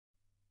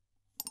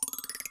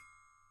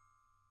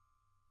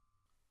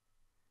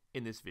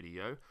in this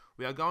video,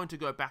 we are going to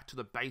go back to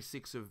the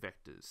basics of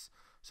vectors.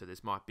 So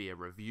this might be a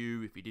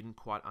review if you didn't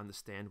quite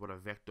understand what a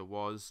vector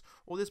was,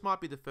 or this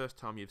might be the first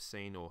time you've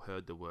seen or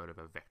heard the word of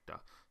a vector.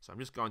 So I'm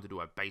just going to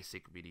do a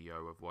basic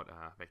video of what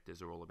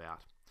vectors are all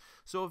about.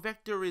 So a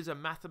vector is a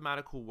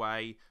mathematical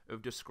way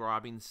of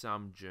describing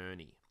some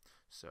journey.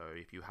 So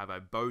if you have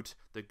a boat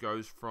that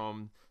goes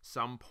from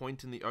some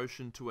point in the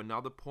ocean to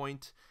another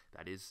point,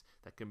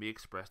 that can be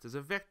expressed as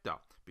a vector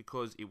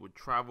because it would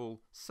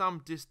travel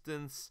some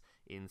distance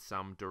in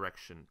some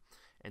direction.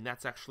 And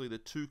that's actually the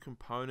two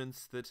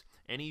components that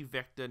any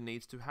vector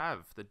needs to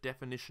have. The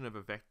definition of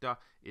a vector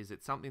is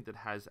it's something that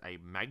has a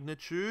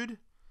magnitude,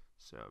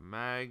 so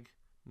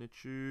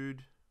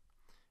magnitude,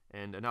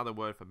 and another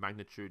word for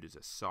magnitude is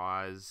a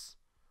size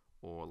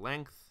or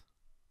length.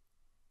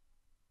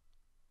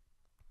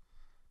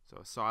 So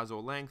a size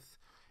or length,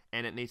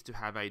 and it needs to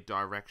have a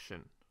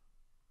direction.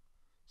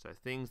 So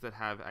things that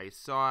have a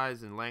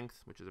size and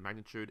length, which is a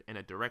magnitude, and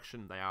a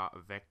direction, they are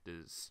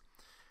vectors.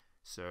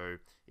 So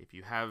if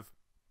you have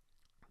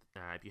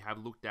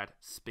looked at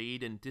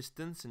speed and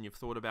distance, and you've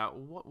thought about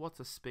what's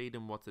a speed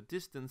and what's a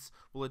distance,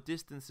 well, a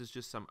distance is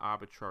just some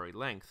arbitrary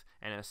length,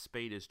 and a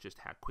speed is just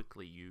how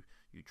quickly you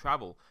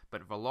travel.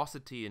 But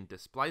velocity and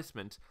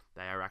displacement,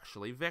 they are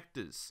actually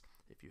vectors.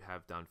 If you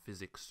have done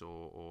physics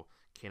or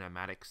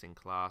kinematics in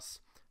class,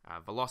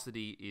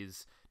 velocity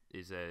is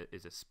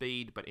a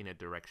speed but in a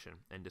direction,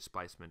 and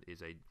displacement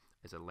is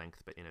a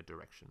length but in a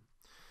direction.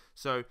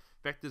 So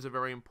vectors are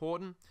very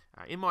important.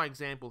 In my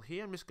example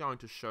here, I'm just going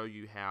to show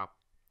you how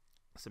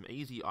some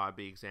easy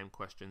IB exam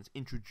questions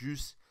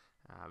introduce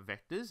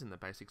vectors and the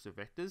basics of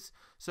vectors.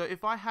 So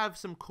if I have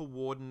some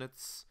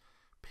coordinates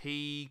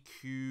P,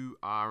 Q,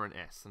 R, and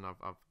S, and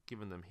I've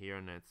given them here,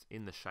 and it's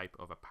in the shape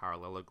of a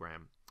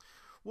parallelogram.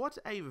 What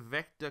a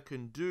vector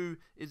can do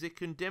is it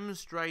can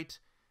demonstrate,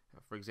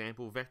 for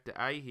example, vector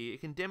A here, it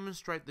can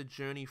demonstrate the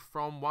journey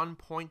from one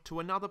point to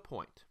another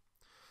point.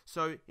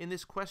 So in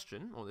this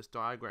question, or this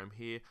diagram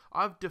here,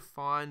 I've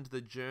defined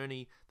the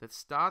journey that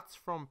starts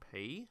from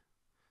P,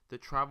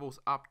 that travels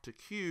up to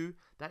Q.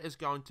 That is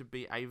going to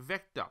be a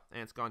vector,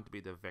 and it's going to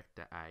be the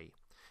vector A.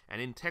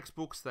 And in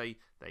textbooks, they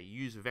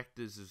use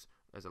vectors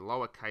as a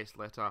lowercase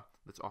letter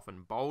that's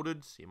often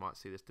bolded, so you might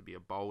see this to be a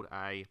bold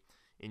A.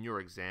 In your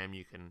exam,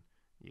 you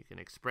can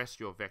express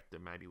your vector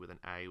maybe with an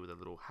A with a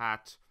little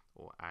hat,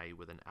 or A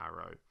with an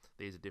arrow.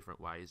 These are different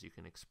ways you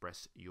can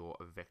express your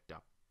vector.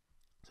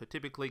 So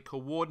typically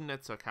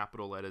coordinates are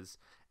capital letters,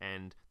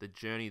 and the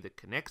journey that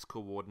connects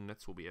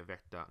coordinates will be a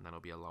vector, and that'll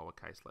be a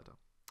lowercase letter.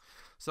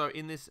 So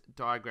in this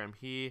diagram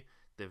here,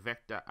 the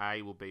vector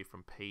A will be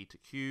from P to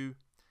Q,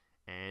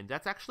 and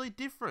that's actually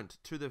different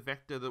to the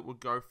vector that would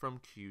go from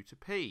Q to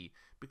P,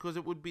 because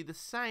it would be the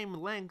same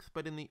length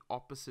but in the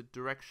opposite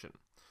direction.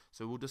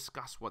 So we'll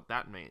discuss what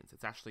that means.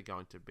 It's actually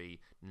going to be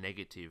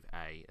negative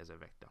A as a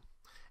vector.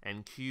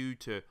 And Q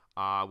to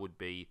R would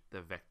be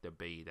the vector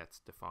B that's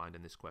defined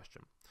in this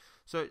question.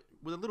 So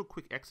with a little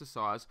quick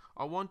exercise,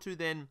 I want to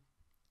then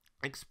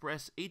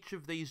express each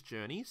of these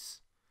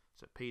journeys,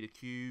 so P to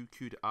Q,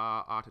 Q to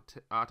R,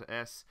 R to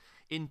S,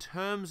 in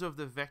terms of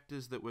the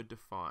vectors that were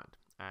defined,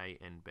 A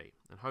and B.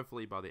 And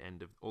hopefully by the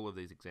end of all of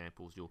these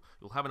examples, you'll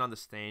have an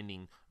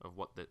understanding of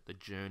what the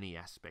journey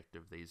aspect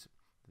of these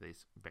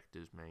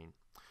vectors mean.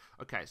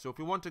 Okay, so if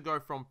we want to go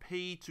from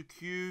P to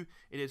Q,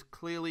 it is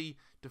clearly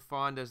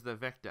defined as the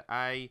vector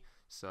A,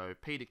 so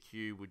P to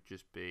Q would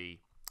just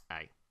be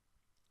A.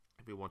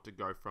 If we want to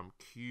go from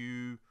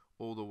Q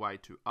all the way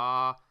to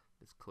R,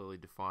 it's clearly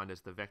defined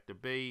as the vector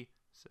B,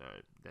 so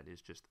that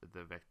is just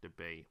the vector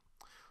B.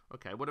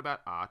 Okay, what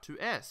about R to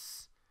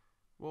S?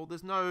 Well,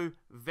 there's no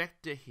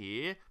vector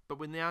here, but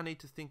we now need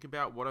to think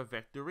about what a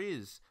vector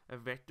is. A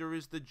vector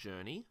is the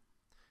journey.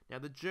 Now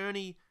the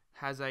journey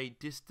has a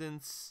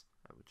distance,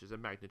 which is a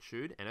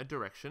magnitude, and a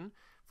direction.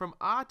 From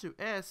R to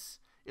S,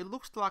 it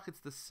looks like it's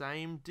the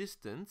same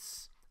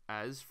distance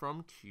as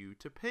from Q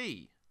to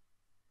P,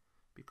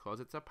 because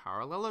it's a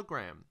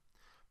parallelogram.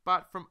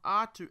 But from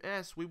R to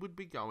S, we would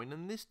be going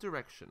in this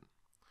direction.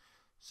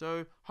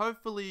 So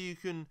hopefully you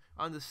can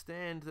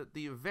understand that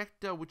the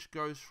vector which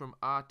goes from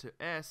R to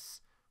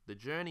S, the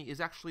journey,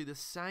 is actually the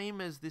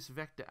same as this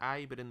vector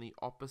A, but in the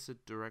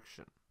opposite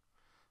direction.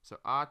 So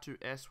R to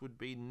S would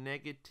be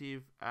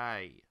negative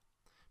A,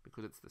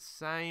 because it's the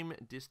same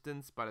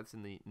distance, but it's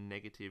in the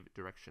negative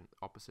direction,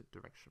 opposite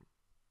direction.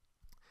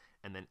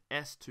 And then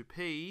S to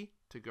P,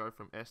 to go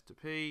from S to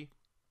P,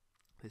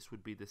 this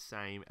would be the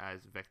same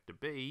as vector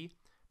B,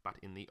 but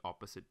in the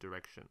opposite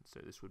direction. So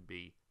this would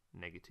be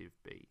negative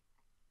B.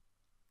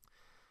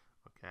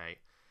 Okay,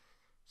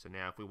 so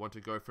now if we want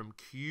to go from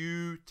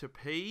Q to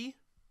P,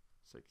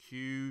 so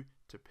Q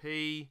to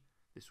P,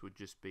 this would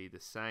just be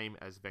the same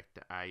as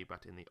vector A,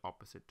 but in the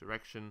opposite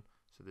direction.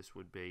 So this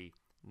would be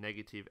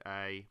negative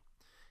A.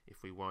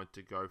 If we want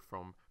to go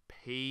from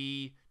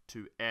P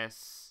to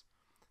S,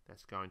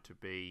 that's going to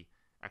be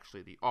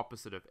actually the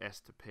opposite of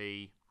S to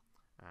P.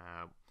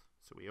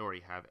 So we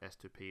already have S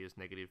to P as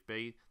negative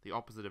B. The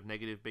opposite of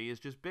negative B is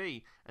just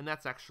B. And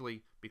that's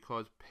actually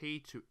because P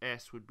to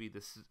S would be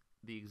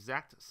the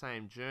exact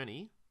same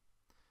journey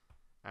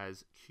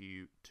as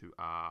Q to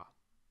R.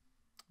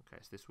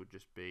 Okay, so this would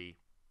just be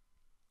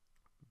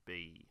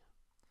B.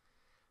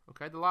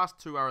 Okay, the last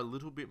two are a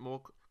little bit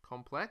more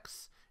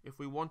complex. If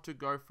we want to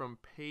go from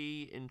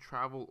P and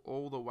travel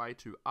all the way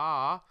to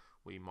R,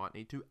 we might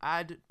need to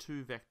add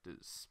two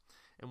vectors.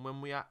 And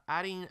when we are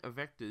adding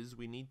vectors,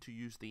 we need to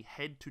use the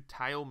head to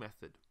tail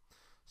method.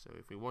 So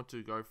if we want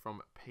to go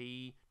from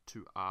P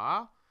to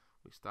R,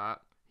 we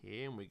start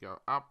here and we go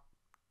up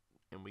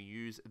and we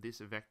use this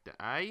vector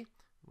A,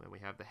 where we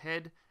have the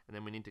head, and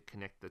then we need to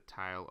connect the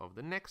tail of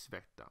the next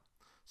vector.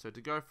 So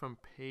to go from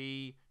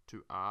P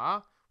to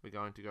R, we're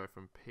going to go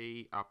from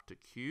P up to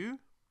Q.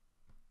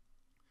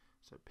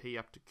 So P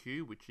up to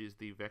Q, which is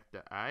the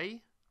vector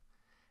A,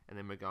 and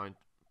then we're going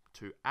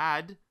to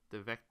add the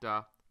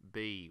vector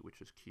B,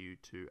 which is Q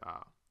to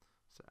R.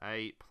 So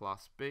A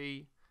plus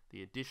B,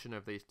 the addition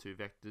of these two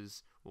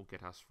vectors will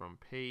get us from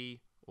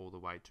P all the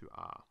way to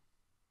R.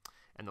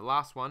 And the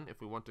last one, if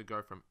we want to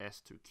go from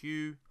S to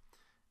Q,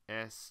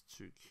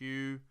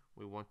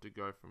 we want to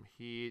go from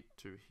here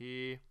to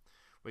here.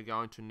 We're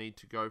going to need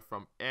to go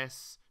from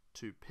S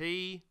to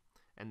P,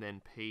 and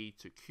then P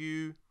to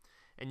Q.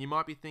 And you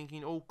might be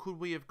thinking, oh, could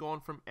we have gone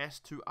from S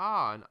to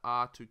R and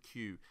R to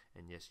Q?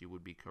 And yes, you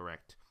would be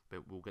correct,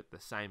 but we'll get the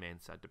same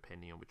answer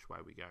depending on which way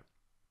we go.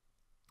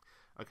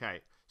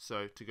 Okay,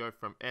 so to go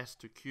from S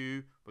to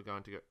Q, we're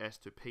going to go S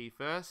to P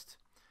first.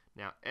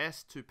 Now,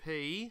 S to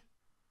P,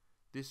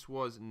 this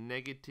was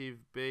negative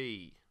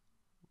B.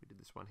 We did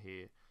this one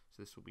here.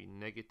 So this will be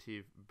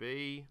negative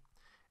B.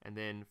 And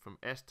then from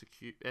S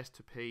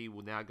to P,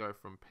 we'll now go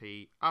from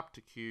P up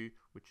to Q,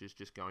 which is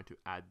just going to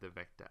add the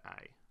vector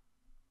A.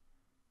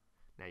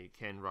 Now you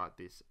can write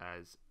this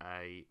as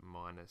A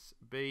minus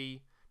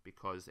B,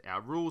 because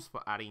our rules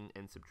for adding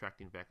and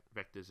subtracting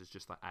vectors is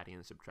just like adding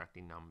and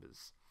subtracting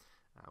numbers,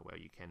 where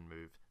you can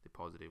move the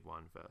positive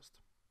one first.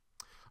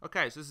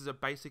 Okay, so this is a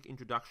basic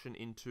introduction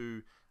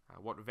into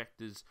what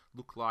vectors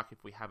look like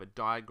if we have a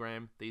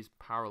diagram. These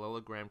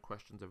parallelogram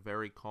questions are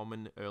very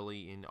common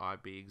early in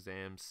IB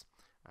exams,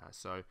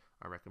 so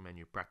I recommend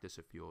you practice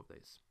a few of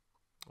these.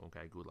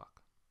 Okay, good luck.